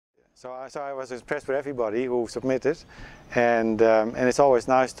So I was impressed with everybody who submitted, and it's always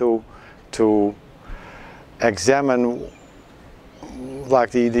nice to examine like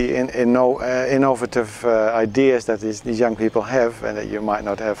the innovative ideas that these young people have and that you might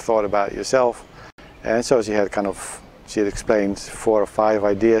not have thought about yourself. And so she had explained 4 or 5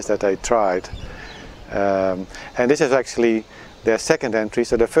 ideas that they tried, and this is actually their second entry.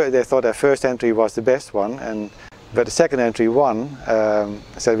 So they thought their first entry was the best one, but the second entry won,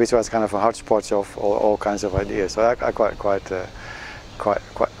 so which was kind of a hodgepodge of all kinds of ideas. So I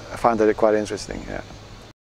found that quite interesting. Yeah.